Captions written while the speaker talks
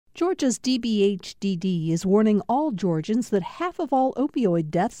Georgia's DBHDD is warning all Georgians that half of all opioid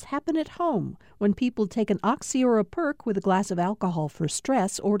deaths happen at home when people take an oxy or a perk with a glass of alcohol for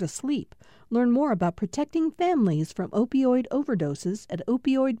stress or to sleep. Learn more about protecting families from opioid overdoses at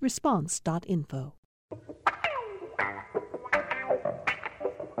opioidresponse.info.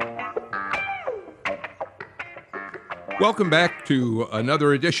 Welcome back to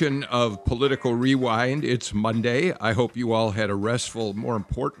another edition of Political Rewind. It's Monday. I hope you all had a restful, more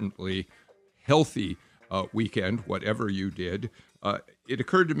importantly, healthy weekend, whatever you did. It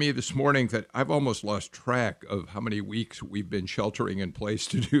occurred to me this morning that I've almost lost track of how many weeks we've been sheltering in place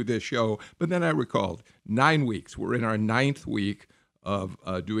to do this show. But then I recalled 9 weeks. We're in our 9th week of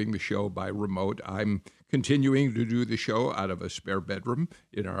doing the show by remote. I'm continuing to do the show out of a spare bedroom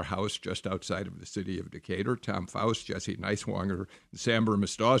in our house just outside of the city of Decatur. Tom Faust, Jesse Neiswanger, and Sam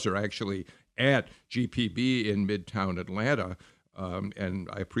Burmistaz are actually at GPB in Midtown Atlanta. And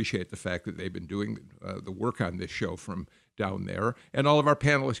I appreciate the fact that they've been doing the work on this show from down there. And all of our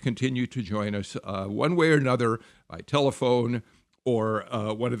panelists continue to join us one way or another by telephone, or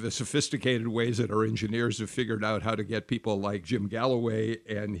one of the sophisticated ways that our engineers have figured out how to get people like Jim Galloway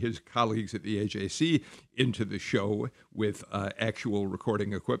and his colleagues at the AJC into the show with actual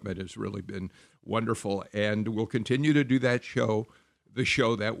recording equipment has really been wonderful. And we'll continue to do the show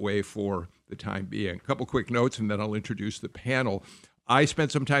that way for the time being. A couple quick notes, and then I'll introduce the panel. I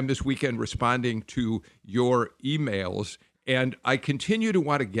spent some time this weekend responding to your emails, and I continue to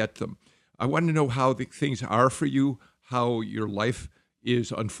want to get them. I want to know how things are for you, how your life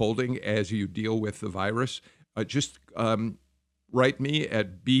is unfolding as you deal with the virus. Just write me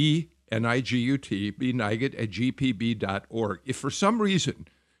at bnigut@gpb.org. If for some reason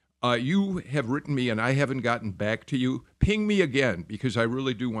you have written me and I haven't gotten back to you, ping me again, because I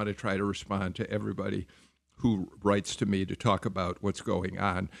really do want to try to respond to everybody who writes to me to talk about what's going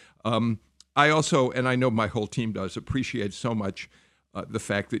on. I also, and I know my whole team does, appreciate so much the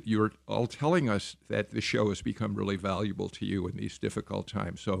fact that you're all telling us that the show has become really valuable to you in these difficult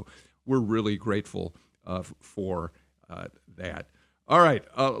times. So we're really grateful for that. All right,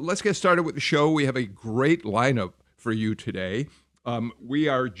 let's get started with the show. We have a great lineup for you today. We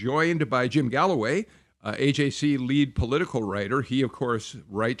are joined by Jim Galloway, AJC lead political writer. He, of course,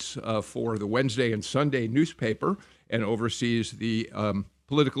 writes for the Wednesday and Sunday newspaper and oversees the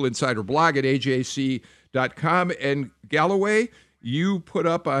Political Insider blog at ajc.com. And Galloway, you put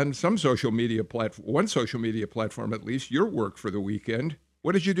up on one social media platform at least, your work for the weekend.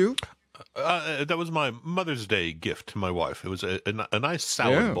 What did you do? That was my Mother's Day gift to my wife. It was a nice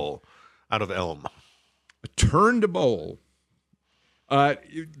salad bowl out of elm. A turned bowl.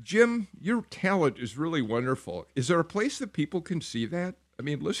 Jim, your talent is really wonderful. Is there a place that people can see that? I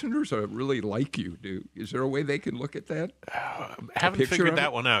mean, listeners are really like you, do. Is there a way they can look at that? Haven't figured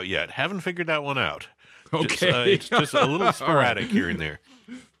that one out yet. Okay. It's just a little sporadic here and there.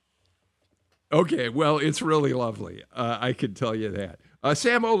 Okay, well, it's really lovely. I can tell you that.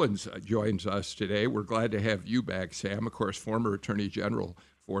 Sam Olens joins us today. We're glad to have you back, Sam. Of course, former Attorney General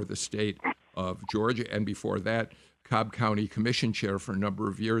for the state of Georgia, and before that, Cobb County Commission Chair for a number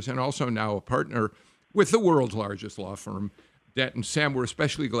of years, and also now a partner with the world's largest law firm, Denton. Sam, we're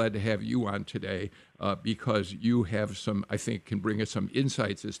especially glad to have you on today because you have some, I think, can bring us some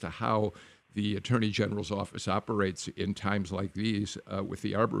insights as to how the Attorney General's office operates in times like these with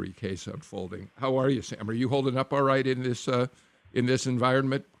the Arbery case unfolding. How are you, Sam? Are you holding up all right in this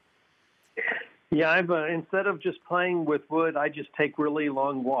environment? Yeah, I've instead of just playing with wood, I just take really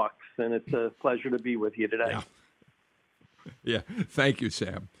long walks, and it's a pleasure to be with you today. Yeah. Thank you,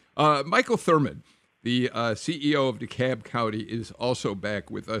 Sam. Michael Thurmond, the CEO of DeKalb County, is also back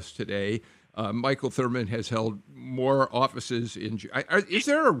with us today. Michael Thurmond has held more offices in. Is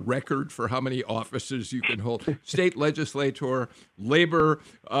there a record for how many offices you can hold? State legislator, labor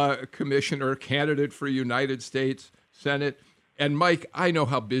commissioner, candidate for United States Senate. And Mike, I know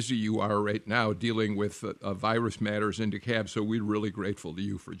how busy you are right now dealing with virus matters in DeKalb, so we're really grateful to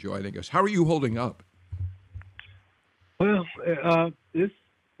you for joining us. How are you holding up? Well,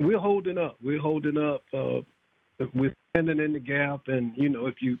 we're holding up. We're standing in the gap, and,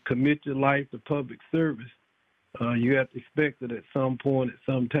 if you commit your life to public service, you have to expect that at some point, at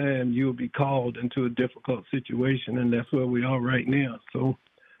some time, you'll be called into a difficult situation, and that's where we are right now. So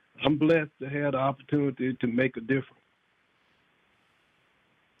I'm blessed to have the opportunity to make a difference.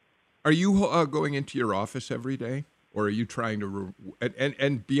 Are you going into your office every day, or are you trying to,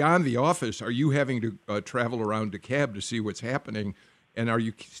 and beyond the office, are you having to travel around DeKalb to see what's happening, and are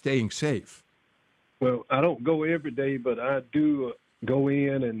you staying safe? Well, I don't go every day, but I do go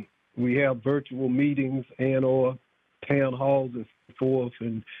in, and we have virtual meetings and or town halls forth,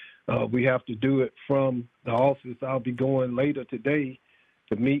 and we have to do it from the office. I'll be going later today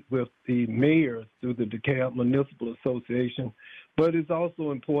to meet with the mayors through the DeKalb Municipal Association. But it's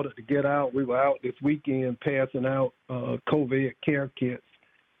also important to get out. We were out this weekend passing out COVID care kits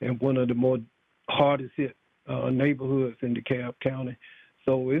in one of the more hardest hit neighborhoods in DeKalb County.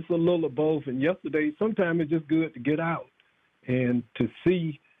 So it's a little of both. And yesterday, sometimes it's just good to get out and to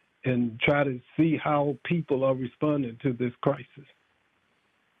see and try to see how people are responding to this crisis.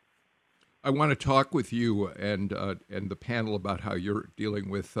 I want to talk with you and the panel about how you're dealing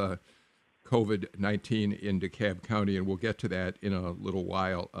with COVID-19 in DeKalb County, and we'll get to that in a little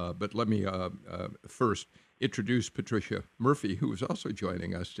while. But let me first introduce Patricia Murphy, who is also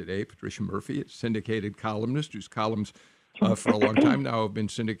joining us today. Patricia Murphy, a syndicated columnist whose columns for a long time now have been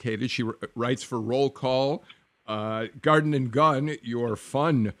syndicated. She writes for Roll Call, Garden and Gun, your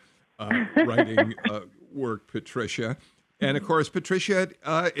fun writing work, Patricia. And, of course, Patricia,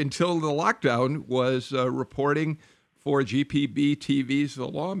 until the lockdown, was reporting for GPB TV's The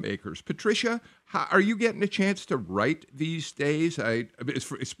Lawmakers. Patricia, are you getting a chance to write these days?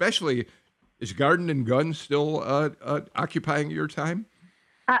 Especially, is Garden and Gun still occupying your time?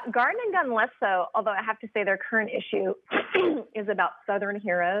 Garden and Gun less so, although I have to say their current issue is about Southern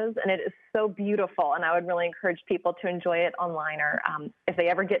heroes, and it is so beautiful, and I would really encourage people to enjoy it online or if they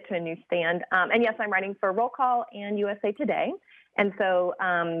ever get to a newsstand. And yes, I'm writing for Roll Call and USA Today, and so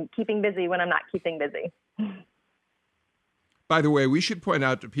keeping busy when I'm not keeping busy. By the way, we should point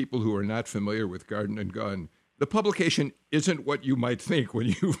out to people who are not familiar with Garden and Gun, the publication isn't what you might think when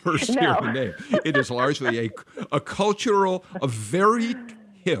you first hear the name. It is largely a cultural, a very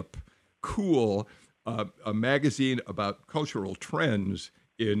hip, cool a magazine about cultural trends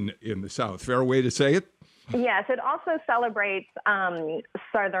in the South. Fair way to say it? Yes, it also celebrates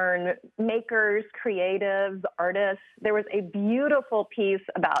Southern makers, creatives, artists. There was a beautiful piece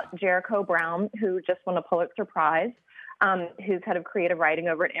about Jericho Brown, who just won a Pulitzer Prize, who's head of creative writing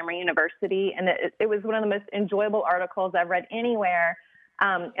over at Emory University. And it was one of the most enjoyable articles I've read anywhere.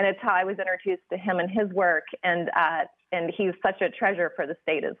 And it's how I was introduced to him and his work. And he's such a treasure for the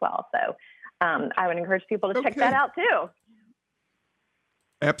state as well. So I would encourage people to check that out, too.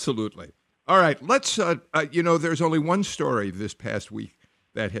 Absolutely. All right. Let's, there's only one story this past week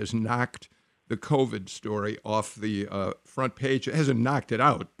that has knocked the COVID story off the front page. It hasn't knocked it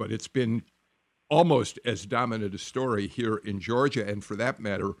out, but it's been almost as dominant a story here in Georgia and, for that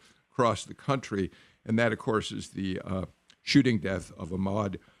matter, across the country. And that, of course, is the shooting death of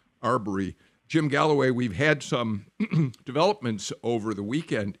Ahmaud Arbery. Jim Galloway, we've had some developments over the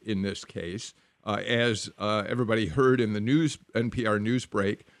weekend in this case. As everybody heard in the NPR news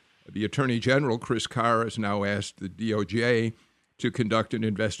break, the Attorney General, Chris Carr, has now asked the DOJ to conduct an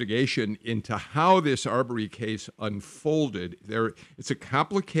investigation into how this Arbery case unfolded. It's a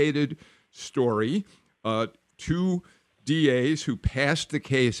complicated story. Two DAs who passed the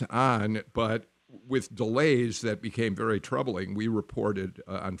case on, but with delays that became very troubling. We reported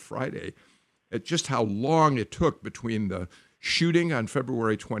on Friday at just how long it took between the shooting on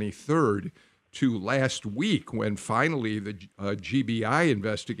February 23rd to last week, when finally the GBI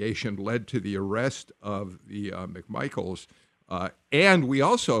investigation led to the arrest of the McMichaels. And we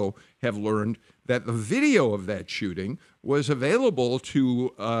also have learned that the video of that shooting was available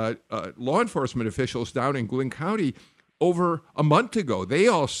to law enforcement officials down in Glynn County over a month ago. They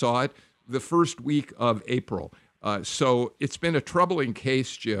all saw it the first week of April. So it's been a troubling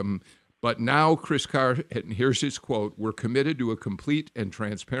case, Jim. But now Chris Carr, and here's his quote, "We're committed to a complete and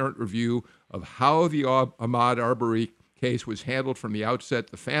transparent review of how the Ahmaud Arbery case was handled from the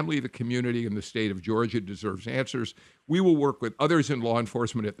outset. The family, the community, and the state of Georgia deserves answers. We will work with others in law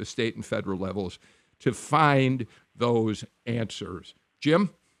enforcement at the state and federal levels to find those answers."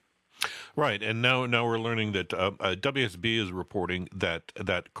 Jim? Right, and now we're learning that WSB is reporting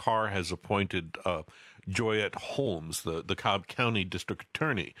that Carr has appointed Joyette Holmes, the DeKalb County District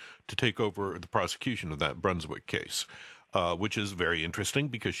Attorney, to take over the prosecution of that Brunswick case, which is very interesting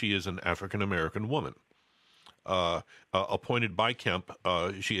because she is an African-American woman. Appointed by Kemp,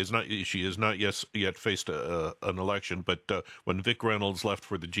 she is not yet faced an election, but when Vic Reynolds left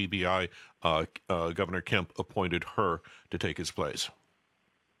for the GBI, Governor Kemp appointed her to take his place.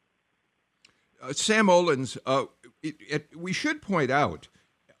 Sam Olens, we should point out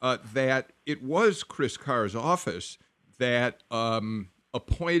that it was Chris Carr's office that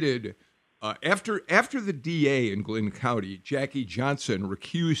appointed, after the DA in Glynn County, Jackie Johnson,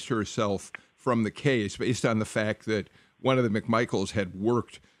 recused herself from the case based on the fact that one of the McMichaels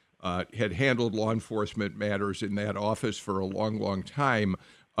had handled law enforcement matters in that office for a long, long time.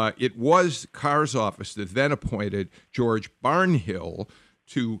 It was Carr's office that then appointed George Barnhill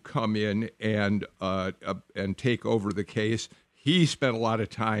to come in and take over the case. He spent a lot of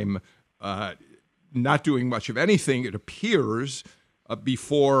time not doing much of anything, it appears,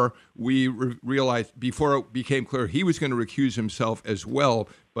 before we realized, before it became clear he was going to recuse himself as well.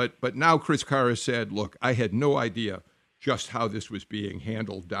 But now Chris Carr has said, look, I had no idea just how this was being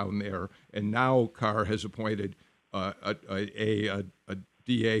handled down there. And now Carr has appointed a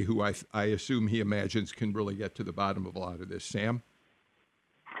DA who I assume he imagines can really get to the bottom of a lot of this. Sam?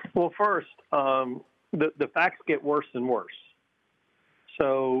 Well, first, the facts get worse and worse.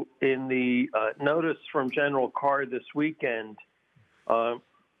 So in the notice from General Carr this weekend, the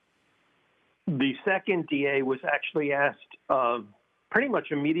second DA was actually asked pretty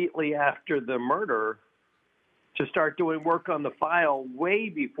much immediately after the murder to start doing work on the file way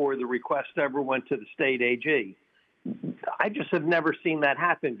before the request ever went to the state AG. I just have never seen that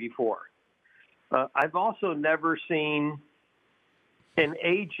happen before. I've also never seen an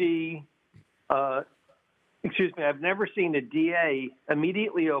AG, I've never seen a DA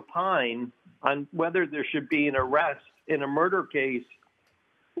immediately opine on whether there should be an arrest in a murder case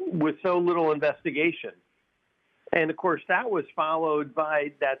with so little investigation. And of course, that was followed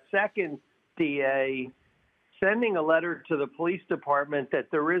by that second DA sending a letter to the police department that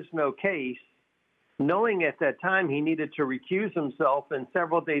there is no case, knowing at that time he needed to recuse himself, and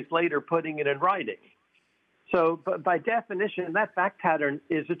several days later putting it in writing. So by definition, that fact pattern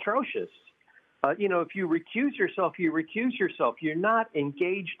is atrocious. If you recuse yourself, you recuse yourself. You're not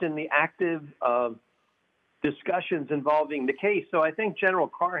engaged in the active discussions involving the case. So I think General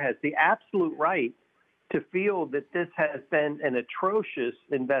Carr has the absolute right to feel that this has been an atrocious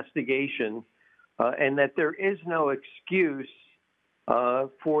investigation and that there is no excuse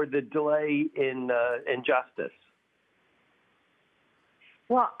for the delay in justice.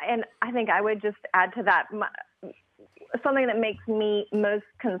 Well, and I think I would just add to that, something that makes me most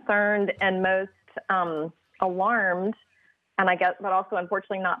concerned and most alarmed, and I guess, but also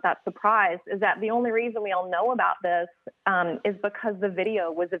unfortunately not that surprised, is that the only reason we all know about this is because the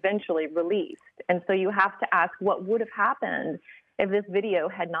video was eventually released. And so you have to ask what would have happened if this video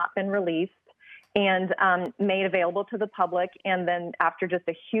had not been released and made available to the public, and then after just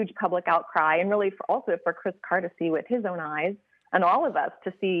a huge public outcry, and really also for Chris Carr to see with his own eyes, and all of us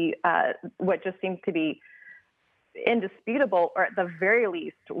to see what just seems to be indisputable, or at the very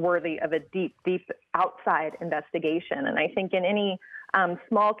least worthy of a deep, deep outside investigation. And I think in any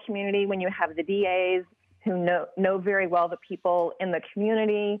small community, when you have the DAs who know very well the people in the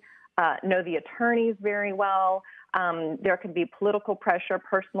community, know the attorneys very well, there can be political pressure,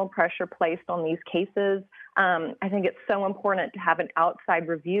 personal pressure placed on these cases. I think it's so important to have an outside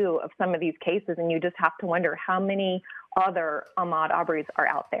review of some of these cases, and you just have to wonder how many other Ahmaud Arbery's are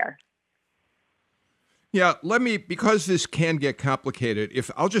out there. Yeah, because this can get complicated,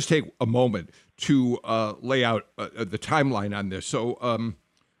 if I'll just take a moment to lay out the timeline on this. So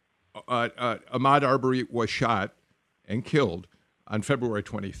Ahmaud Arbery was shot and killed on February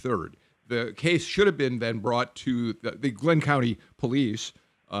 23rd. The case should have been then brought to the Glenn County Police,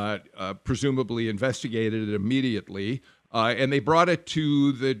 presumably investigated it immediately, and they brought it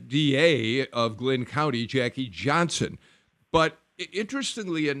to the DA of Glenn County, Jackie Johnson. But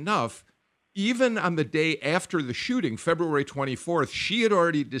interestingly enough, even on the day after the shooting, February 24th, she had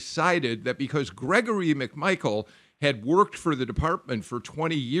already decided that because Gregory McMichael had worked for the department for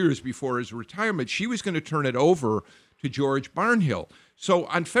 20 years before his retirement, she was going to turn it over to George Barnhill. So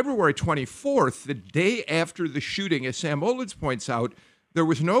on February 24th, the day after the shooting, as Sam Olens points out, there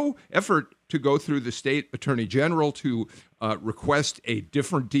was no effort to go through the state attorney general to request a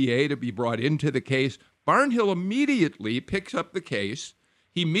different DA to be brought into the case. Barnhill immediately picks up the case.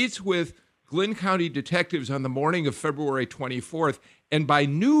 He meets with Glenn County detectives on the morning of February 24th, and by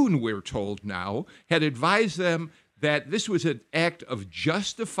noon, we're told now, had advised them that this was an act of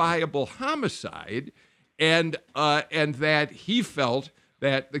justifiable homicide, and that he felt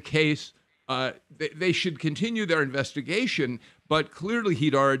that the case, they should continue their investigation, but clearly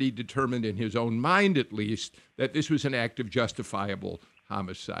he'd already determined in his own mind, at least, that this was an act of justifiable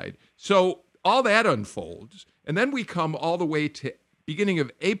homicide. So all that unfolds, and then we come all the way to beginning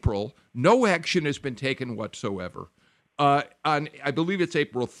of April. No action has been taken whatsoever. On, I believe it's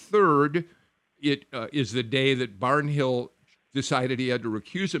April 3rd, it is the day that Barnhill decided he had to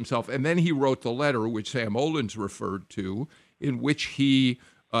recuse himself. And then he wrote the letter, which Sam Olens referred to, in which he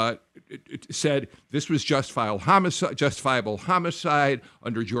said this was justifiable homicide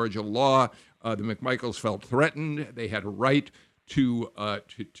under Georgia law. The McMichaels felt threatened. They had a right to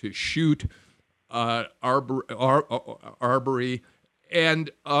shoot Arbery.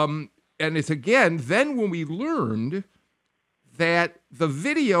 And it's again, then when we learned that the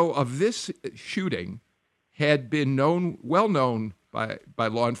video of this shooting had been well known by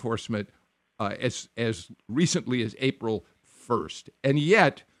law enforcement as recently as April 1st. And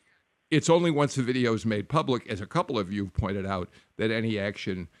yet, it's only once the video is made public, as a couple of you have pointed out, that any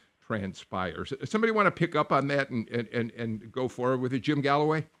action transpires. Somebody want to pick up on that and go forward with it? Jim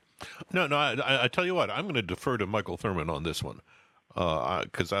Galloway? No, I tell you what, I'm going to defer to Michael Thurmond on this one,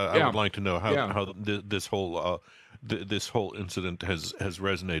 because I would like to know how this whole incident has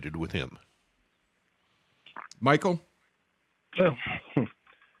resonated with him. Michael? Well,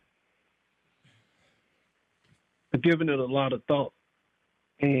 I've given it a lot of thought,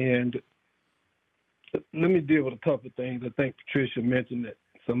 and let me deal with a couple of things. I think Patricia mentioned that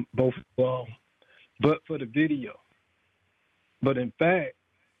both but for the video. But in fact,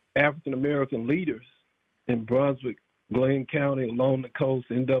 African American leaders in Brunswick, Glenn County, along the coast,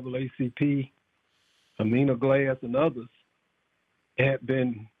 NAACP, Amina Glass, and others had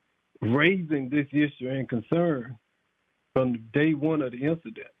been raising this issue and concern from day one of the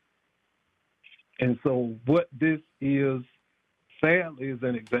incident. And so what this is, sadly, is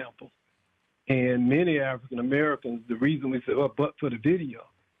an example. And many African Americans, the reason we say, well, but for the video,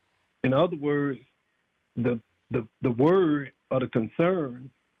 in other words, the word or the concern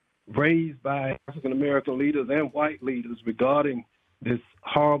raised by African American leaders and white leaders regarding this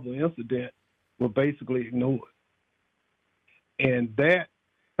horrible incident were basically ignored. And that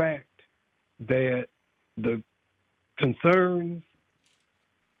fact that the concerns,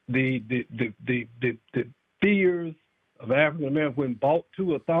 the fears of African Americans when brought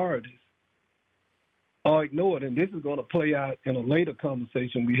to authorities are ignored. And this is going to play out in a later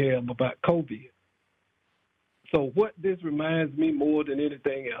conversation we have about COVID. So what this reminds me more than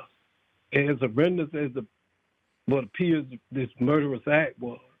anything else, as horrendous as what appears this murderous act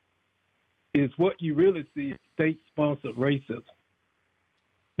was, is what you really see is state-sponsored racism.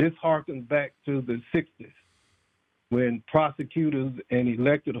 This harkens back to the 60s when prosecutors and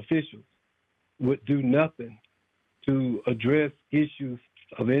elected officials would do nothing to address issues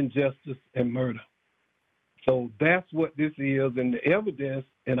of injustice and murder. So that's what this is, and the evidence,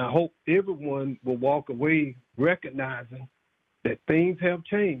 and I hope everyone will walk away recognizing that things have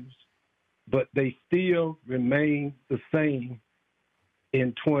changed, but they still remain the same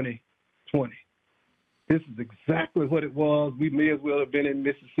in 2020. This is exactly what it was. We may as well have been in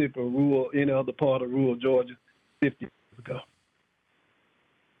Mississippi or any other part of rural Georgia 50 years ago.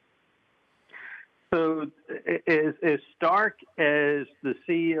 So as stark as the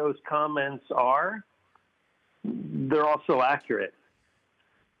CEO's comments are, they're also accurate.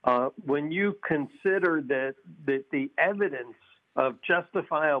 When you consider that the evidence of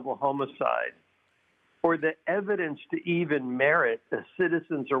justifiable homicide or the evidence to even merit a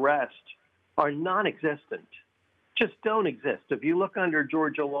citizen's arrest are non-existent, just don't exist. If you look under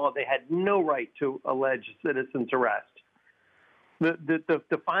Georgia law, they had no right to allege a citizen's arrest.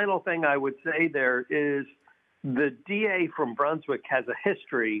 The final thing I would say there is the DA from Brunswick has a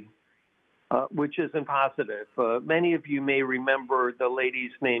history which isn't positive. Many of you may remember the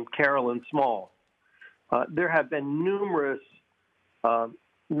lady's name, Carolyn Small. There have been numerous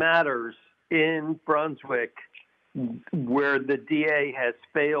matters in Brunswick where the DA has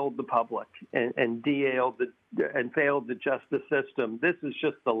failed the public and failed the justice system. This is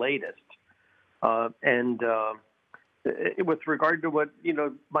just the latest. With regard to what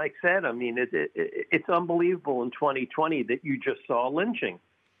Mike said, I mean, it's unbelievable in 2020 that you just saw lynching.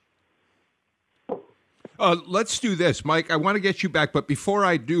 Let's do this, Mike. I want to get you back, but before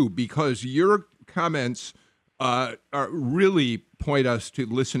I do, because your comments really point us to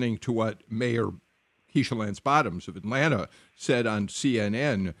listening to what Mayor Keisha Lance Bottoms of Atlanta said on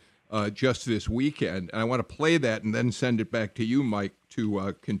CNN just this weekend. And I want to play that and then send it back to you, Mike,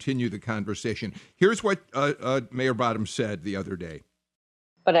 to continue the conversation. Here's what Mayor Bottoms said the other day.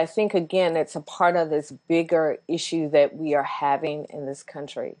 But I think, again, it's a part of this bigger issue that we are having in this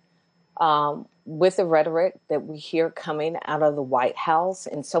country. With the rhetoric that we hear coming out of the White House,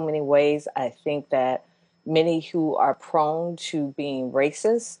 in so many ways, I think that many who are prone to being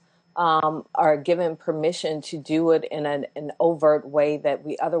racist are given permission to do it in an overt way that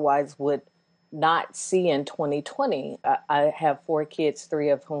we otherwise would not see in 2020. I have 4 kids, 3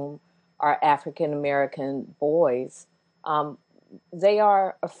 of whom are African-American boys. They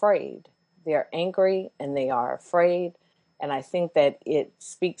are afraid. They're angry and they are afraid. And I think that it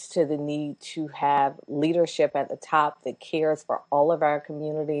speaks to the need to have leadership at the top that cares for all of our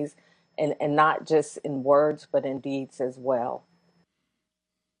communities and not just in words, but in deeds as well.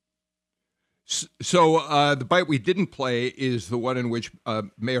 So the bite we didn't play is the one in which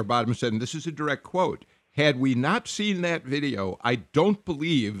Mayor Bottoms said, and this is a direct quote, "Had we not seen that video, I don't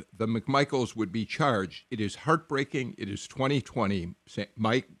believe the McMichaels would be charged. It is heartbreaking. It is 2020."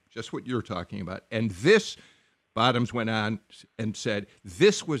 Mike, just what you're talking about. And this, Bottoms went on and said,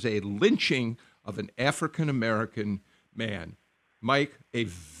 this was a lynching of an African-American man. Mike, a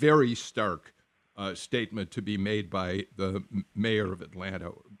very stark statement to be made by the mayor of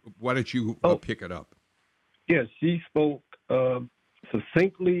Atlanta. Why don't you pick it up? Yes, she spoke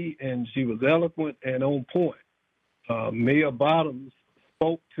succinctly, and she was eloquent and on point. Mayor Bottoms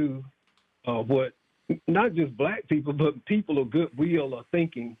spoke to what not just black people, but people of goodwill are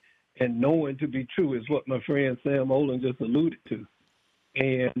thinking and knowing to be true, is what my friend Sam Olens just alluded to.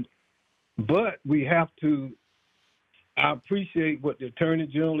 But we have to, I appreciate what the Attorney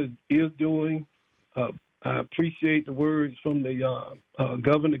General is doing. I appreciate the words from the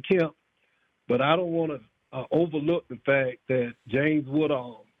Governor Kemp, but I don't want to overlook the fact that James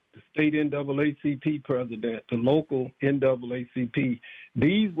Woodall, the state NAACP president, the local NAACP,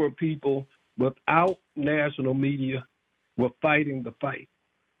 these were people without national media were fighting the fight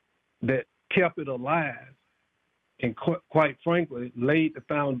that kept it alive and quite frankly laid the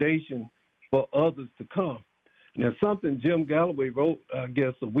foundation for others to come. Now, something Jim Galloway wrote, I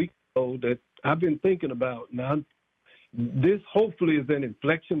guess, a week ago that I've been thinking about. Now, this hopefully is an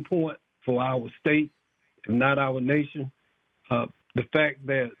inflection point for our state, if not our nation. The fact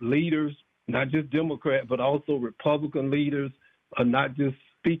that leaders, not just Democrat, but also Republican leaders, are not just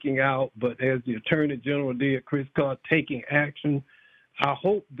speaking out, but as the Attorney General did, Chris Carr, taking action. I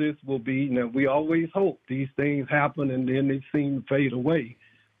hope this will be, now we always hope these things happen and then they seem to fade away,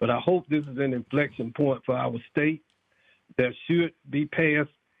 but I hope this is an inflection point for our state. There should be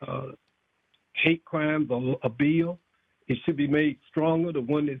passed hate crimes, a bill. It should be made stronger. The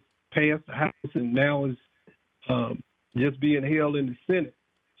one that's passed the House and now is just being held in the Senate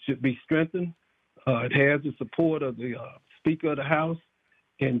should be strengthened. It has the support of the Speaker of the House.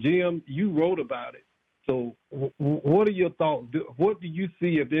 And Jim, you wrote about it. So what are your thoughts? What do you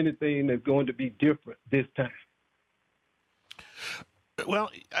see, if anything, that's going to be different this time?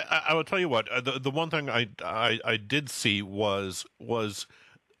 Well, I will tell you what. The one thing I did see was,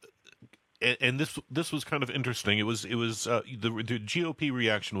 and this was kind of interesting. It was the GOP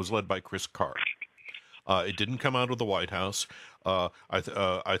reaction was led by Chris Carr. It didn't come out of the White House.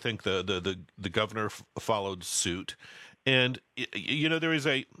 I think the governor followed suit, and there is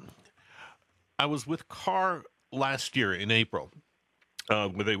a. I was with Carr last year in April,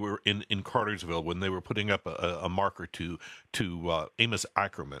 when they were in Cartersville, when they were putting up a marker to Amos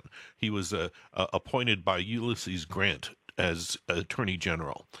Ackerman. He was appointed by Ulysses Grant as Attorney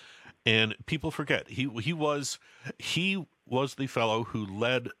General, and people forget he was the fellow who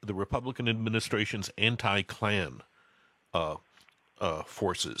led the Republican administration's anti-Klan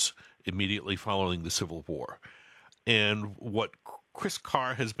forces immediately following the Civil War, and what Chris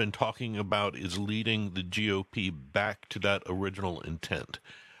Carr has been talking about is leading the GOP back to that original intent,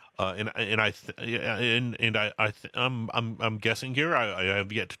 I'm guessing here. I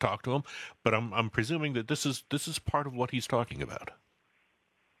have yet to talk to him, but I'm presuming that this is part of what he's talking about.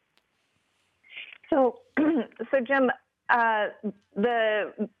 So Jim, Mr.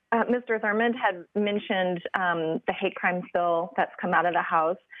 Thurmond had mentioned the hate crimes bill that's come out of the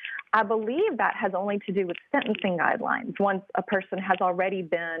House. I believe that has only to do with sentencing guidelines once a person has already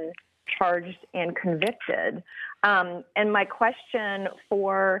been charged and convicted. And my question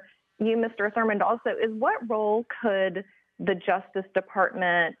for you, Mr. Thurmond, also is what role could the Justice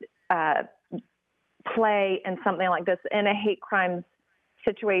Department play in something like this, in a hate crimes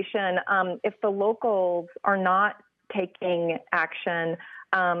situation, if the locals are not taking action?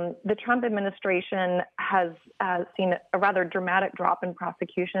 The Trump administration has seen a rather dramatic drop in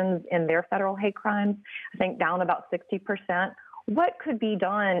prosecutions in their federal hate crimes, I think down about 60%. What could be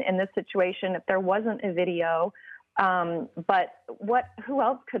done in this situation if there wasn't a video? But who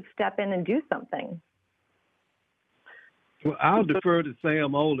else could step in and do something? Well, I'll defer to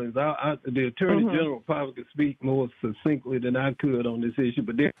Sam Olens. The Attorney General probably could speak more succinctly than I could on this issue,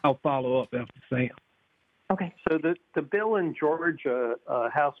 but then I'll follow up after Sam. Okay. So the bill in Georgia,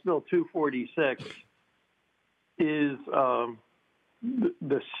 House Bill 246, is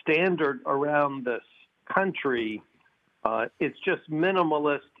the standard around this country. It's just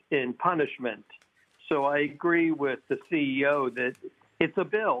minimalist in punishment. So I agree with the CEO that it's a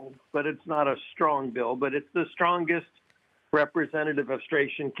bill, but it's not a strong bill, but it's the strongest representative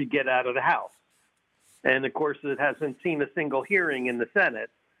administration could get out of the House. And, of course, it hasn't seen a single hearing in the Senate,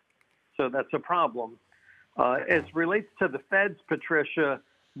 so that's a problem. As relates to the feds, Patricia,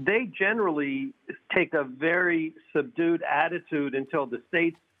 they generally take a very subdued attitude until the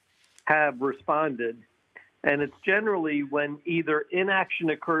states have responded. And it's generally when either inaction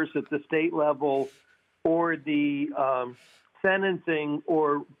occurs at the state level or the sentencing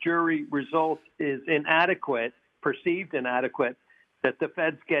or jury result is inadequate, perceived inadequate, that the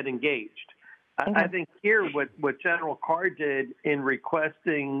feds get engaged. I think here what General Carr did in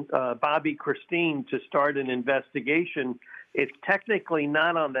requesting Bobby Christine to start an investigation, it's technically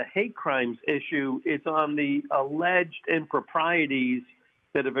not on the hate crimes issue. It's on the alleged improprieties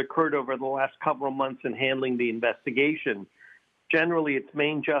that have occurred over the last couple of months in handling the investigation. Generally, it's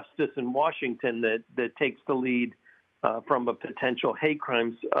Main Justice in Washington that takes the lead from a potential hate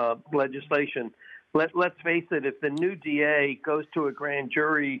crimes legislation. Let's face it, if the new DA goes to a grand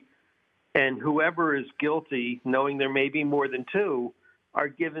jury and whoever is guilty, knowing there may be more than two, are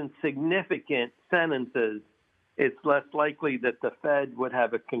given significant sentences, it's less likely that the Fed would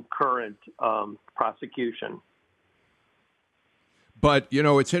have a concurrent prosecution. But,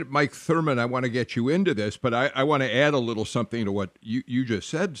 it's Mike Thurmond. I want to get you into this, but I want to add a little something to what you just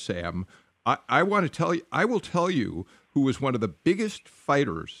said, Sam. I want to tell you, I will tell you who was one of the biggest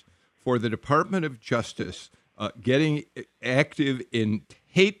fighters for the Department of Justice getting active in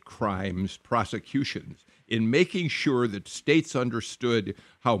hate crimes prosecutions, in making sure that states understood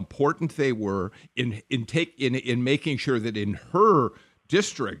how important they were, in making sure that in her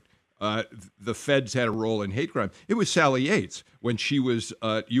district, the feds had a role in hate crime. It was Sally Yates when she was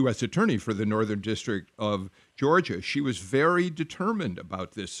U.S. Attorney for the Northern District of Georgia. She was very determined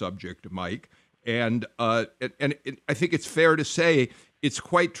about this subject, Mike. And I think it's fair to say it's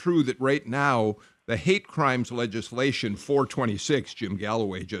quite true that right now the hate crimes legislation 426, Jim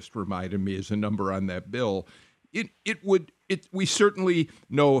Galloway just reminded me, is a number on that bill. We certainly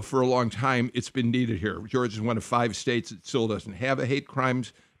know for a long time it's been needed here. Georgia is one of 5 states that still doesn't have a hate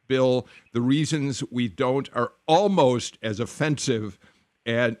crimes bill. The reasons we don't are almost as offensive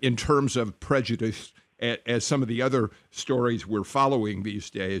and in terms of prejudice as some of the other stories we're following these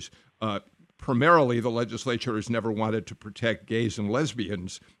days. Primarily, the legislature has never wanted to protect gays and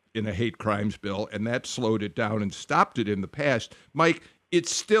lesbians in a hate crimes bill, and that slowed it down and stopped it in the past. Mike,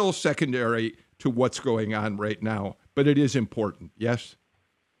 it's still secondary to what's going on right now, but it is important, yes?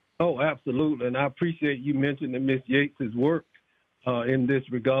 Oh, absolutely, and I appreciate you mentioning Ms. Yates' work in this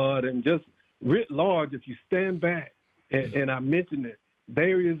regard, and just writ large, if you stand back, and I mentioned it,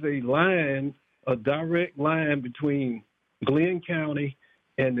 there is a direct line between Glenn County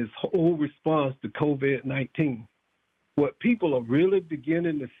and this whole response to COVID-19. What people are really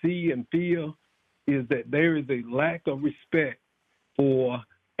beginning to see and feel is that there is a lack of respect for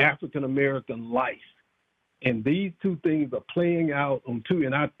African-American life. And these two things are playing out on two.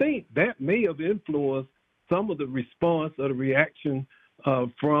 And I think that may have influenced some of the response or the reaction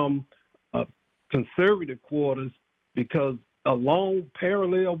from conservative quarters, because along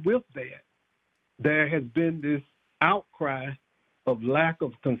parallel with that, there has been this outcry of lack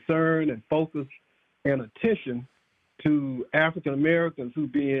of concern and focus and attention to African Americans who are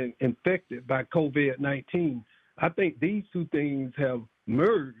being infected by COVID-19. I think these two things have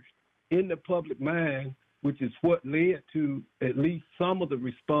merged in the public mind, which is what led to at least some of the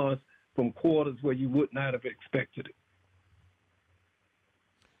response from quarters where you would not have expected it.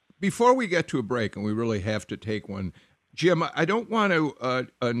 Before we get to a break, and we really have to take one, Jim, I don't want to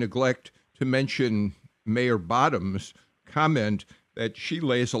neglect to mention Mayor Bottom's comment that she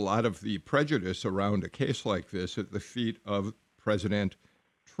lays a lot of the prejudice around a case like this at the feet of President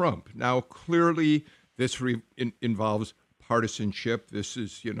Trump. Now, clearly, this involves partisanship. This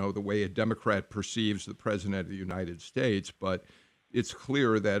is, the way a Democrat perceives the President of the United States. But it's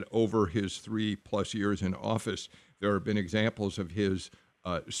clear that over his 3+ years in office, there have been examples of his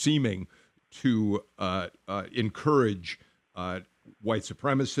seeming to encourage white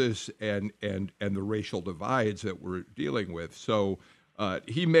supremacists and the racial divides that we're dealing with. So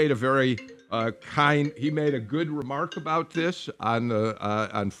he made a very he made a good remark about this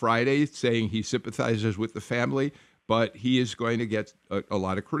on Friday, saying he sympathizes with the family, but he is going to get a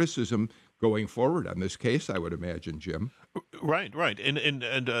lot of criticism going forward on this case, I would imagine, Jim. Right. And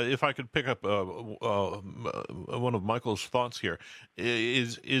if I could pick up one of Michael's thoughts here,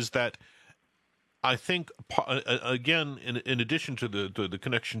 is that I think, again, in addition to the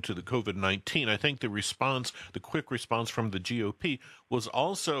connection to the COVID-19, I think the quick response from the GOP was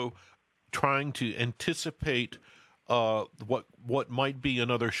also trying to anticipate what might be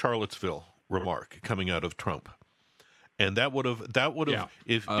another Charlottesville remark coming out of Trump. And that would have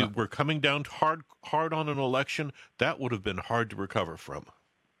if we're coming down hard on an election, that would have been hard to recover from.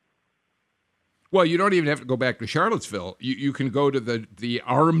 Well, you don't even have to go back to Charlottesville. You can go to the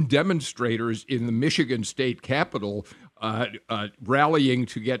armed demonstrators in the Michigan state capitol rallying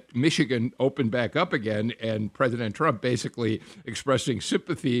to get Michigan opened back up again, and President Trump basically expressing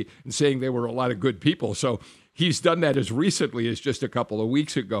sympathy and saying they were a lot of good people. So he's done that as recently as just a couple of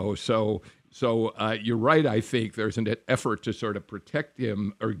weeks ago. So you're right. I think there's an effort to sort of protect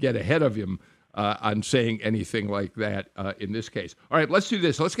him or get ahead of him on saying anything like that in this case. All right, let's do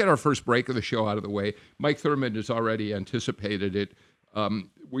this. Let's get our first break of the show out of the way. Mike Thurmond has already anticipated it.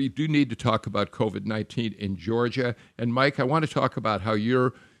 We do need to talk about COVID-19 in Georgia. And Mike, I want to talk about how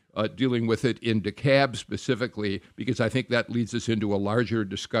you're dealing with it in DeKalb specifically, because I think that leads us into a larger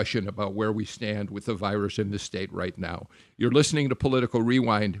discussion about where we stand with the virus in the state right now. You're listening to Political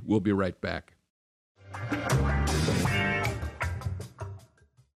Rewind. We'll be right back.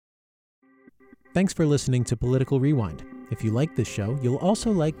 Thanks for listening to Political Rewind. If you like this show, you'll also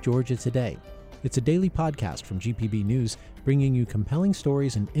like Georgia Today. It's a daily podcast from GPB News, bringing you compelling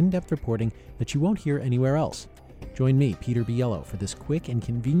stories and in-depth reporting that you won't hear anywhere else. Join me, Peter Biello, for this quick and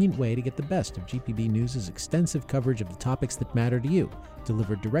convenient way to get the best of GPB News' extensive coverage of the topics that matter to you,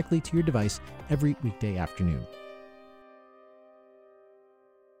 delivered directly to your device every weekday afternoon.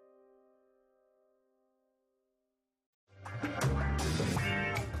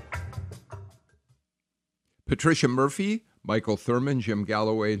 Patricia Murphy, Michael Thurmond, Jim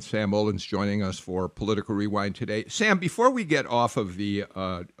Galloway, and Sam Olens joining us for Political Rewind today. Sam, before we get off of the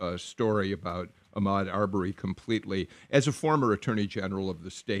story about Ahmaud Arbery completely, as a former Attorney General of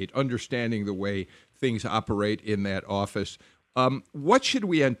the state, understanding the way things operate in that office, what should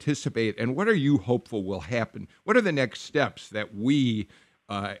we anticipate and what are you hopeful will happen? What are the next steps that we,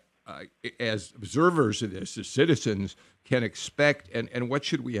 as observers of this, as citizens, can expect, and what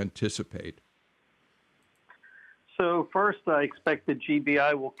should we anticipate? So first, I expect the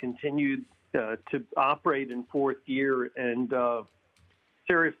GBI will continue to operate in fourth year and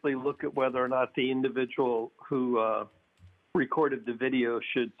seriously look at whether or not the individual who recorded the video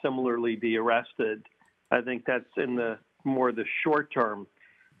should similarly be arrested. I think that's in the short term.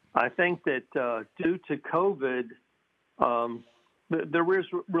 I think that due to COVID, there is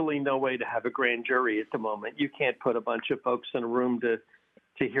really no way to have a grand jury at the moment. You can't put a bunch of folks in a room to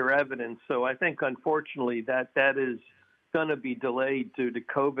hear evidence. So I think, unfortunately, that is going to be delayed due to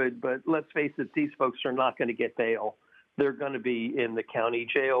COVID. But let's face it, these folks are not going to get bail. They're going to be in the county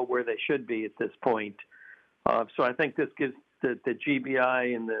jail where they should be at this point. So I think this gives the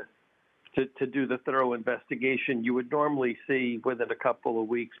GBI and to do the thorough investigation you would normally see within a couple of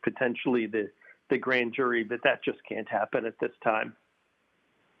weeks, potentially the grand jury, but that just can't happen at this time.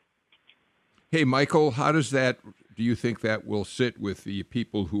 Hey, Michael, how do you think that will sit with the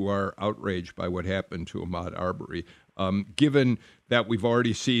people who are outraged by what happened to Ahmaud Arbery? Given that we've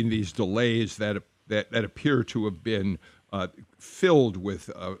already seen these delays that appear to have been filled with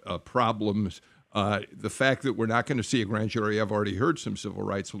problems, the fact that we're not going to see a grand jury, I've already heard some civil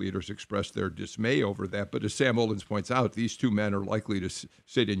rights leaders express their dismay over that. But as Sam Olens points out, these two men are likely to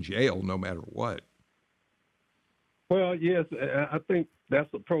sit in jail no matter what. Well, yes, I think that's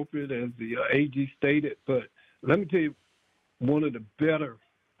appropriate as the AG stated. But let me tell you, one of the better,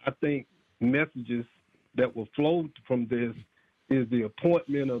 I think, messages that will flow from this is the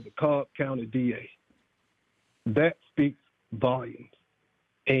appointment of the DeKalb County DA. That speaks volumes.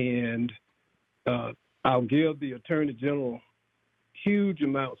 And I'll give the Attorney General huge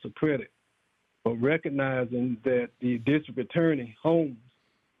amounts of credit for recognizing that the District Attorney, Holmes,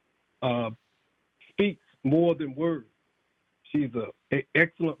 speaks more than words. She's an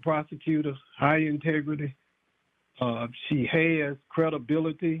excellent prosecutor, high integrity. She has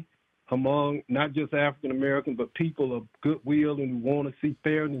credibility among not just African Americans, but people of goodwill and who want to see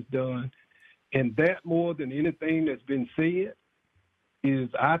fairness done. And that, more than anything that's been said, is,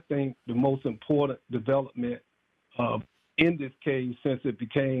 I think, the most important development in this case since it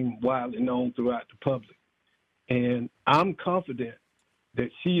became widely known throughout the public. And I'm confident that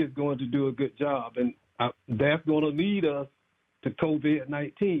she is going to do a good job. And that's going to lead us to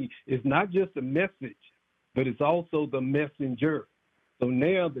COVID-19. It's not just a message, but it's also the messenger. So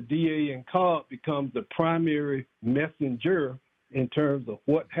now the DA in DeKalb becomes the primary messenger in terms of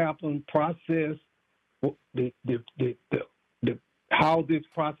what happened, process, how this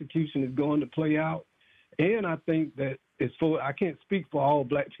prosecution is going to play out. And I think that I can't speak for all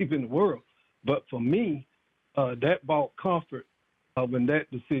black people in the world, but for me, that brought comfort when that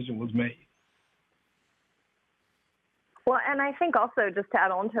decision was made. Well, and I think also, just to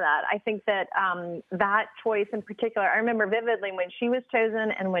add on to that, I think that that choice in particular, I remember vividly when she was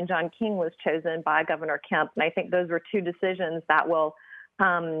chosen and when John King was chosen by Governor Kemp, and I think those were two decisions that will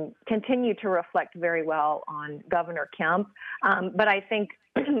continue to reflect very well on Governor Kemp. But I think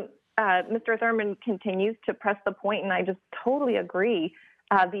Mr. Thurmond continues to press the point, and I just totally agree.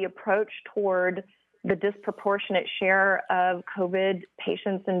 The approach toward the disproportionate share of COVID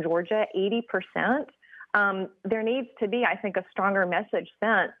patients in Georgia, 80%, there needs to be, I think, a stronger message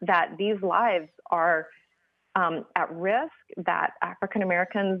sent that these lives are at risk, that African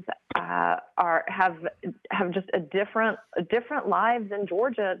Americans have just a different lives in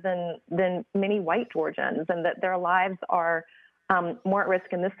Georgia than many white Georgians, and that their lives are more at risk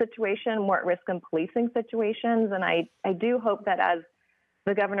in this situation, more at risk in policing situations. And I do hope that as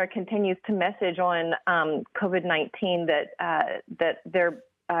the governor continues to message on COVID-19, that there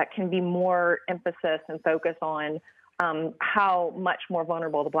can be more emphasis and focus on how much more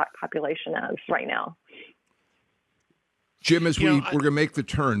vulnerable the Black population is right now. Jim, we're going to make the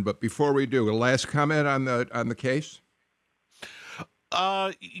turn, but before we do, a last comment on the case.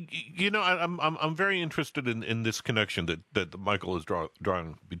 I'm very interested in this connection that Michael has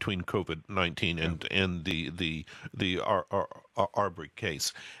drawn between COVID-19 and the Arbery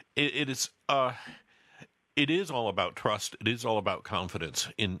case. It is all about trust. It is all about confidence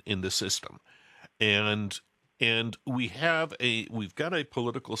in the system, and we've got a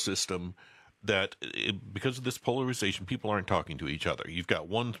political system that, because of this polarization, people aren't talking to each other. You've got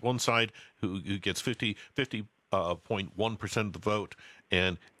one side who gets 50.1% of the vote,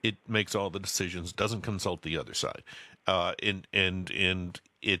 and it makes all the decisions, doesn't consult the other side, and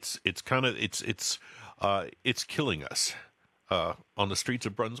it's killing us on the streets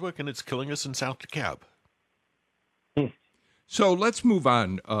of Brunswick, and it's killing us in South DeKalb. So let's move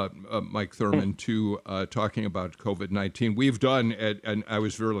on, Mike Thurmond, to talking about COVID-19. We've done, and I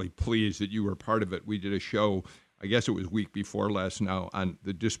was really pleased that you were part of it. We did a show, I guess it was week before last now, on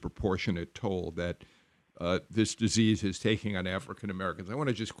the disproportionate toll that this disease is taking on African Americans. I want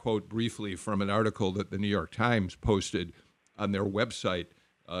to just quote briefly from an article that the New York Times posted on their website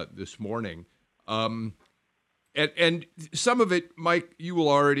this morning. And some of it, Mike, you will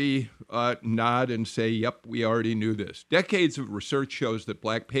already nod and say, yep, we already knew this. Decades of research shows that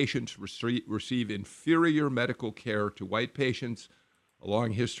Black patients receive inferior medical care to white patients. A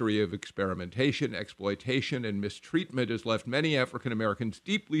long history of experimentation, exploitation, and mistreatment has left many African Americans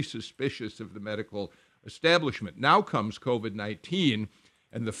deeply suspicious of the medical establishment. Now comes COVID-19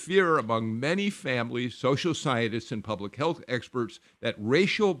 and the fear among many families, social scientists, and public health experts that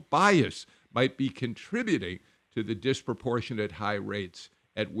racial bias might be contributing to the disproportionate high rates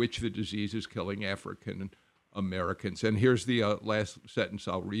at which the disease is killing African Americans. And here's the last sentence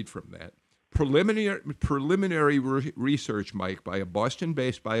I'll read from that. Preliminary research, Mike, by a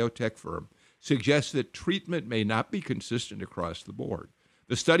Boston-based biotech firm suggests that treatment may not be consistent across the board.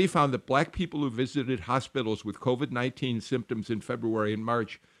 The study found that Black people who visited hospitals with COVID-19 symptoms in February and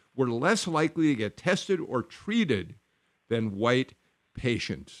March were less likely to get tested or treated than white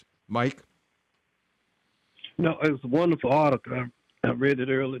patients. Mike? No, it's a wonderful article. I read it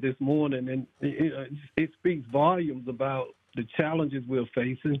early this morning, and it speaks volumes about the challenges we're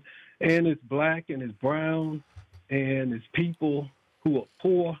facing. And it's Black and it's brown and it's people who are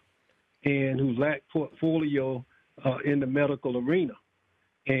poor and who lack portfolio in the medical arena.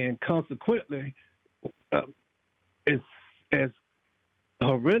 And consequently, it's as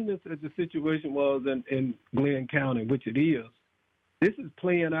horrendous as the situation was in Glenn County, which it is. This is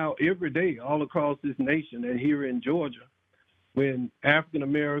playing out every day all across this nation and here in Georgia when African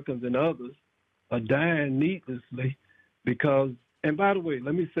Americans and others are dying needlessly because, and by the way,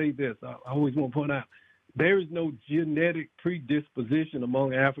 let me say this, I always want to point out, there is no genetic predisposition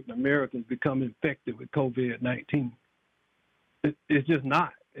among African Americans become infected with COVID-19. It's just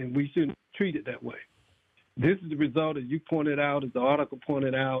not, and we shouldn't treat it that way. This is the result, as you pointed out, as the article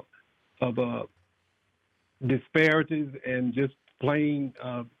pointed out, of disparities and just plain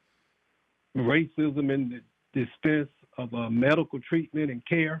racism in the dispense of medical treatment and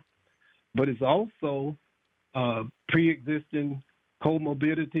care, but it's also pre-existing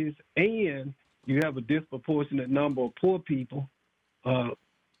comorbidities, and you have a disproportionate number of poor people,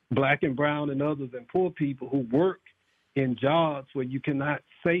 Black and brown and others, and poor people who work in jobs where you cannot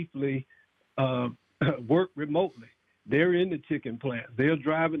safely work remotely. They're in the chicken plant. They're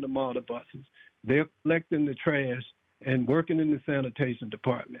driving the motor buses. They're collecting the trash and working in the sanitation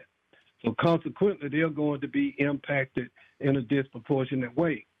department. So consequently, they're going to be impacted in a disproportionate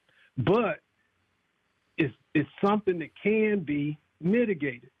way. But it's something that can be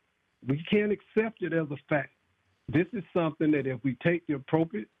mitigated. We can't accept it as a fact. This is something that if we take the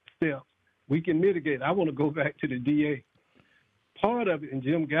appropriate steps, we can mitigate. I want to go back to the DA. Part of it, and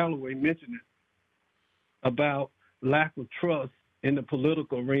Jim Galloway mentioned it, about lack of trust in the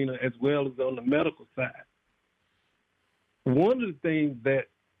political arena as well as on the medical side. One of the things that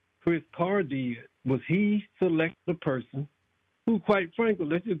Chris Carr did was he selected a person who, quite frankly,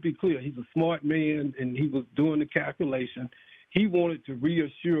 let's just be clear, he's a smart man and he was doing the calculation. He wanted to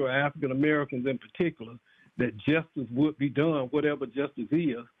reassure African Americans in particular that justice would be done, whatever justice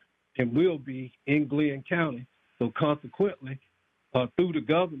is, and will be in Glenn County. So consequently, through the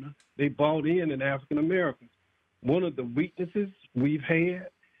governor, they bought in African Americans. One of the weaknesses we've had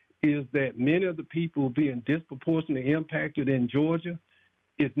is that many of the people being disproportionately impacted in Georgia,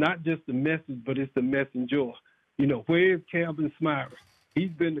 it's not just the message, but it's the messenger. You know, where is Calvin Smiley?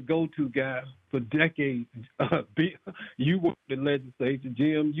 He's been the go-to guy for decades. You work in the legislature,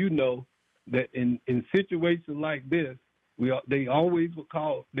 Jim, you know that in situations like this, they always would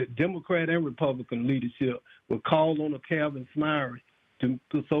call, the Democrat and Republican leadership would call on a Calvin Smiley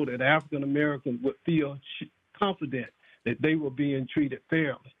so that African Americans would feel confident that they were being treated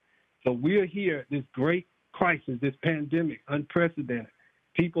fairly. So we're here at this great crisis, this pandemic, unprecedented.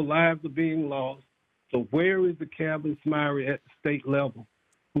 People's lives are being lost. So where is the Calvin Smiley at the state level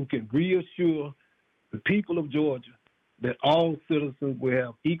who can reassure the people of Georgia that all citizens will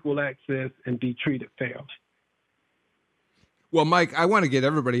have equal access and be treated fairly? Well, Mike, I want to get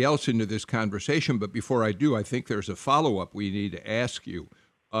everybody else into this conversation, but before I do, I think there's a follow-up we need to ask you.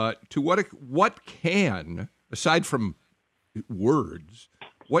 To what can, aside from words,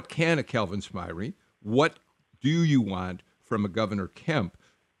 what can a Calvin Smiley, what do you want from a Governor Kemp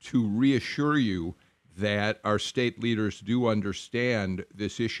to reassure you that our state leaders do understand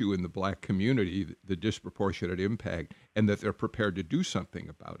this issue in the black community, the disproportionate impact, and that they're prepared to do something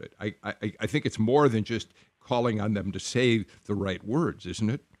about it? I think it's more than just calling on them to say the right words, isn't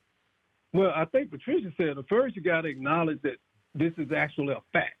it? Well, I think Patricia said, first you got to acknowledge that this is actually a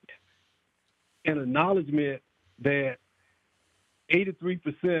fact, an acknowledgement that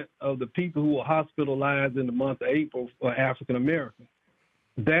 83% of the people who were hospitalized in the month of April are African American.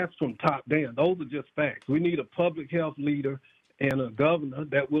 That's from top down. Those are just facts. We need a public health leader and a governor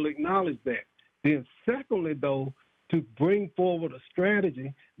that will acknowledge that. Then secondly, though, to bring forward a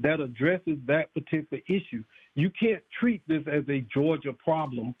strategy that addresses that particular issue. You can't treat this as a Georgia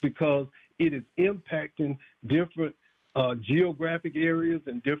problem because it is impacting different geographic areas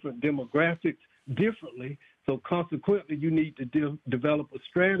and different demographics differently. So consequently, you need to develop a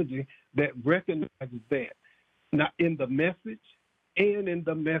strategy that recognizes that. Now, in the message and in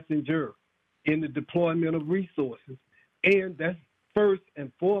the messenger, in the deployment of resources. And that's first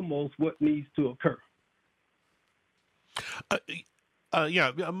and foremost what needs to occur.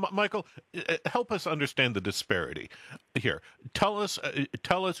 Michael, help us understand the disparity here. Tell us.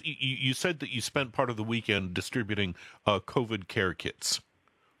 You said that you spent part of the weekend distributing COVID care kits.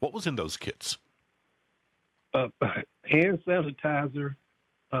 What was in those kits? Hand sanitizer,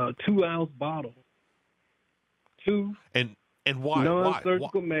 2-ounce bottle, and why?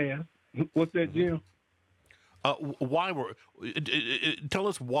 non-surgical mask. What's that, Jim? Why were? Tell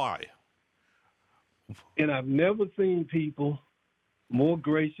us why. And I've never seen people more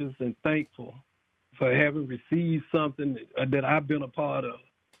gracious and thankful for having received something that I've been a part of.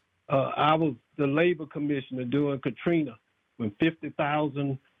 I was the labor commissioner during Katrina when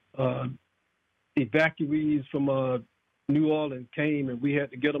 50,000 evacuees from New Orleans came and we had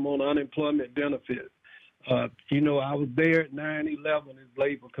to get them on unemployment benefits. I was there at 9/11 as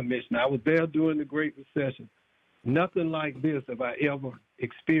labor commissioner. I was there during the Great Recession. Nothing like this have I ever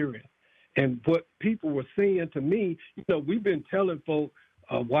experienced. And what people were saying to me, we've been telling folks,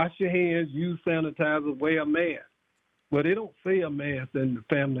 wash your hands, use sanitizer, wear a mask. Well, they don't say a mask in the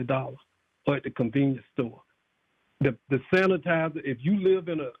Family Dollar or at the convenience store. The sanitizer, if you live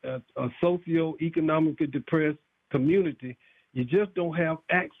in a socio-economically depressed community, you just don't have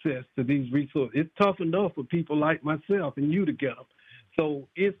access to these resources. It's tough enough for people like myself and you to get them. So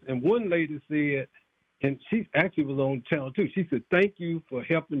and one lady said, and she actually was on Channel 2. She said, thank you for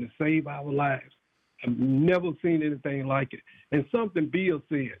helping to save our lives. I've never seen anything like it. And something Bill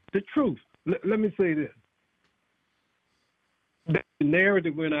said, the truth. Let me say this. The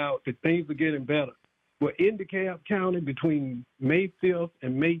narrative went out that things are getting better. Well, in DeKalb County, between May 5th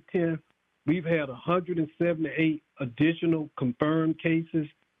and May 10th, we've had 178 additional confirmed cases.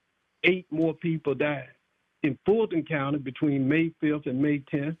 8 more people died. In Fulton County, between May 5th and May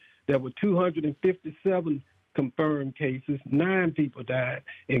 10th, there were 257 confirmed cases. 9 people died.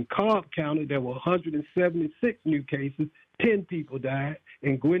 In Cobb County, there were 176 new cases. 10 people died.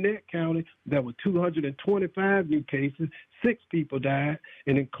 In Gwinnett County, there were 225 new cases. 6 people died.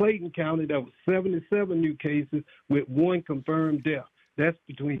 And in Clayton County, there were 77 new cases with 1 confirmed death. That's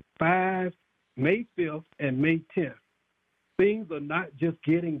between May 5th and May 10th. things are not just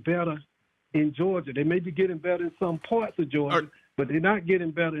getting better in Georgia. They may be getting better in some parts of Georgia, but they're not getting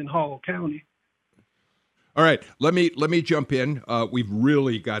better in Hall County. All right, let me jump in. We've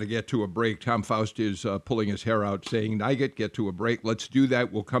really got to get to a break. Tom Faust is pulling his hair out, saying, "Niget, get to a break." Let's do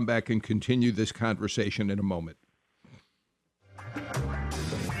that. We'll come back and continue this conversation in a moment.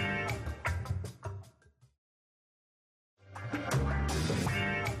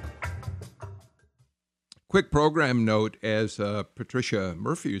 Quick program note, as Patricia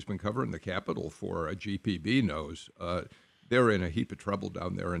Murphy, who's been covering the Capitol for GPB, knows, they're in a heap of trouble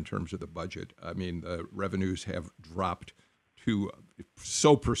down there in terms of the budget. I mean, the revenues have dropped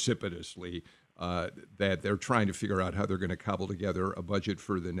so precipitously that they're trying to figure out how they're going to cobble together a budget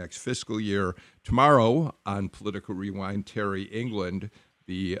for the next fiscal year. Tomorrow on Political Rewind, Terry England,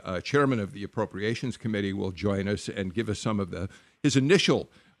 the chairman of the Appropriations Committee, will join us and give us some of his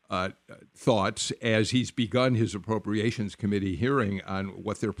initial thoughts as he's begun his Appropriations Committee hearing on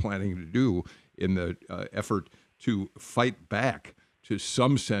what they're planning to do in the effort to fight back to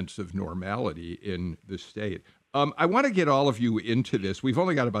some sense of normality in the state. I want to get all of you into this. We've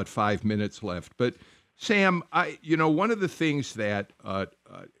only got about 5 minutes left, but Sam, one of the things that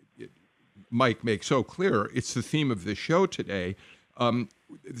Mike makes so clear, it's the theme of this show today.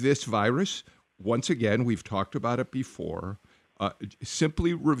 This virus, once again, we've talked about it before,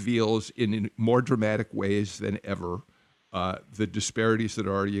 simply reveals in more dramatic ways than ever the disparities that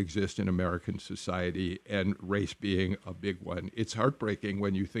already exist in American society, and race being a big one. It's heartbreaking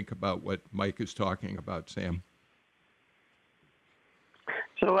when you think about what Mike is talking about, Sam.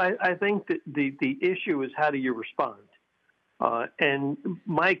 So I think that the issue is, how do you respond? And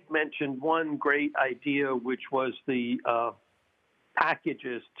Mike mentioned one great idea, which was the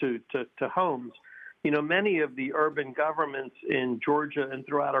packages to homes. Many of the urban governments in Georgia and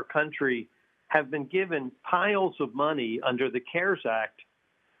throughout our country have been given piles of money under the CARES Act,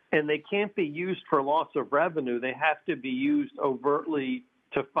 and they can't be used for loss of revenue. They have to be used overtly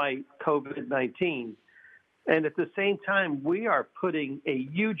to fight COVID-19. And at the same time, we are putting a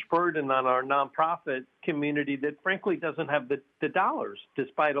huge burden on our nonprofit community that frankly doesn't have the dollars,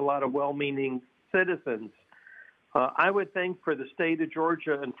 despite a lot of well-meaning citizens. I would think for the state of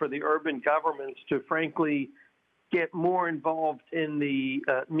Georgia and for the urban governments to frankly get more involved in the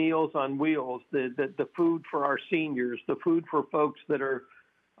Meals on Wheels, the food for our seniors, the food for folks that are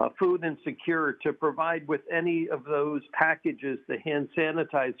food insecure, to provide with any of those packages, the hand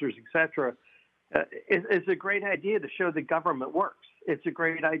sanitizers, et cetera. It's a great idea to show the government works. It's a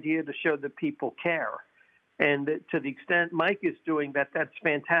great idea to show that people care. And to the extent Mike is doing that, that's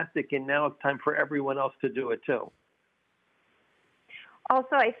fantastic. And now it's time for everyone else to do it too.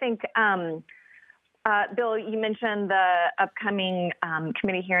 Also, I think, Bill, you mentioned the upcoming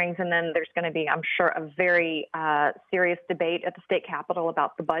committee hearings, and then there's going to be, I'm sure, a very serious debate at the state capitol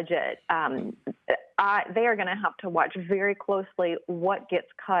about the budget. They are going to have to watch very closely what gets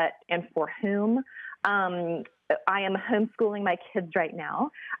cut and for whom. I am homeschooling my kids right now.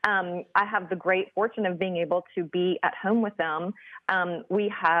 I have the great fortune of being able to be at home with them. We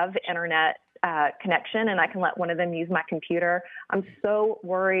have internet connection, and I can let one of them use my computer. I'm so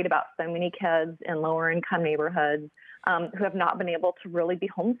worried about so many kids in lower income neighborhoods who have not been able to really be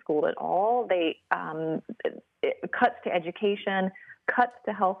homeschooled at all. Cuts to education, cuts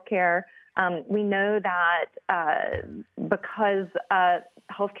to healthcare. We know that because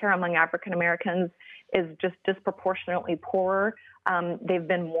healthcare among African Americans is just disproportionately poorer, they've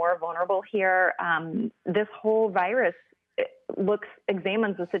been more vulnerable here. This whole virus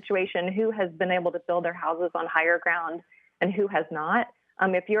examines the situation, who has been able to build their houses on higher ground and who has not.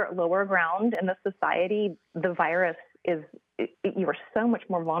 If you're at lower ground in the society, the virus you are so much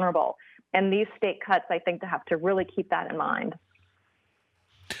more vulnerable. And these state cuts, I think, to have to really keep that in mind.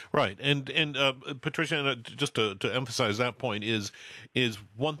 Right, and Patricia, just to emphasize that point, is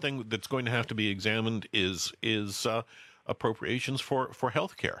one thing that's going to have to be examined is appropriations for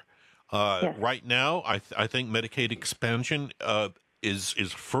health care. Yes. Right now, I think Medicaid expansion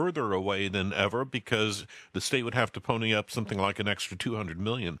is further away than ever, because the state would have to pony up something like an extra $200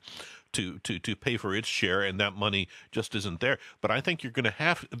 million to pay for its share, and that money just isn't there. But I think we're going to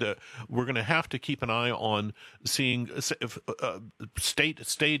have to keep an eye on seeing state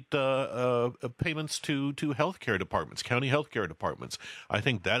payments to healthcare departments, county healthcare departments. I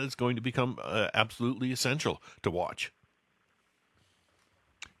think that is going to become absolutely essential to watch.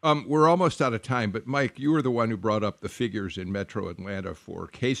 We're almost out of time, but Mike, you were the one who brought up the figures in Metro Atlanta for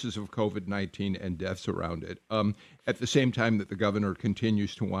cases of COVID-19 and deaths around it. At the same time that the governor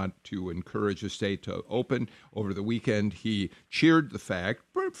continues to want to encourage the state to open, over the weekend he cheered the fact,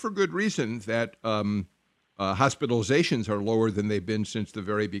 for good reason, that Hospitalizations are lower than they've been since the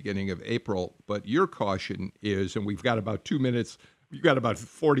very beginning of April. But your caution is, and we've got about 2 minutes, you've got about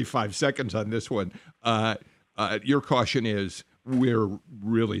 45 seconds on this one. Your caution is we're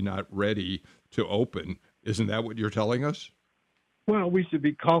really not ready to open. Isn't that what you're telling us? Well, we should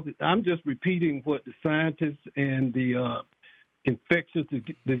be cautious. I'm just repeating what the scientists and the infectious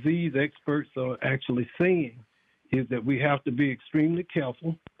disease experts are actually saying, is that we have to be extremely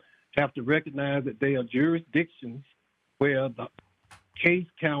careful, have to recognize that there are jurisdictions where the case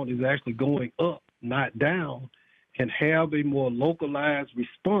count is actually going up, not down, and have a more localized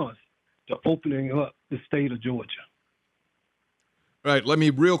response to opening up the state of Georgia. All right, let me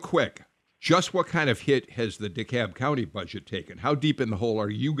real quick. Just what kind of hit has the DeKalb County budget taken? How deep in the hole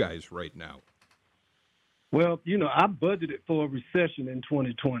are you guys right now? Well, I budgeted for a recession in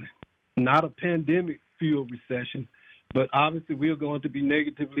 2020, not a pandemic-fueled recession, but obviously we're going to be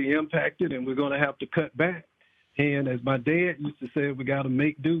negatively impacted and we're going to have to cut back. And as my dad used to say, we got to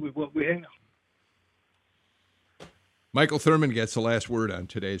make do with what we have. Michael Thurmond gets the last word on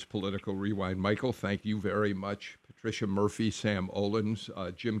today's Political Rewind. Michael, thank you very much. Patricia Murphy, Sam Olens,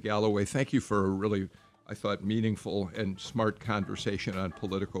 Jim Galloway, thank you for a really, I thought, meaningful and smart conversation on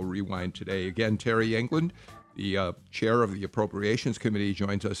Political Rewind today. Again, Terry England, the chair of the Appropriations Committee,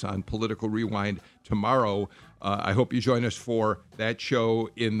 joins us on Political Rewind tomorrow. I hope you join us for that show.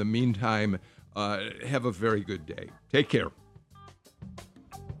 In the meantime, have a very good day. Take care.